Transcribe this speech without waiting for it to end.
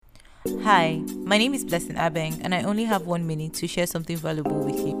Hi, my name is Blessing Abeng, and I only have 1 minute to share something valuable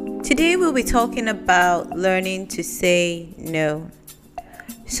with you. Today, we'll be talking about learning to say no.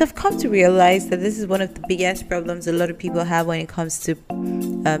 So, I've come to realize that this is one of the biggest problems a lot of people have when it comes to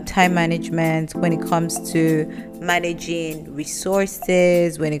time management, when it comes to managing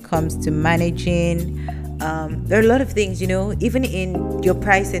resources, when it comes to managing. There are a lot of things, even in your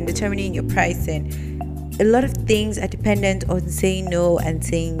pricing, determining your pricing. A lot of things are dependent on saying no and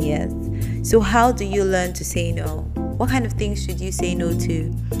saying yes. So, how do you learn to say no? What kind of things should you say no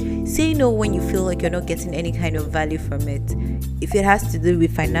to? Say no when you feel like you're not getting any kind of value from it. If it has to do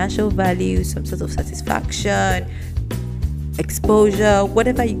with financial value, some sort of satisfaction, exposure,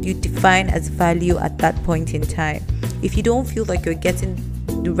 whatever you define as value at that point in time. If you don't feel like you're getting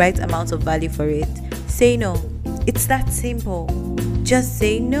the right amount of value for it, say no. It's that simple. Just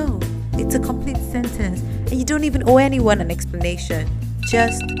say no. It's a complete sentence, and you don't even owe anyone an explanation.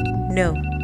 Just no.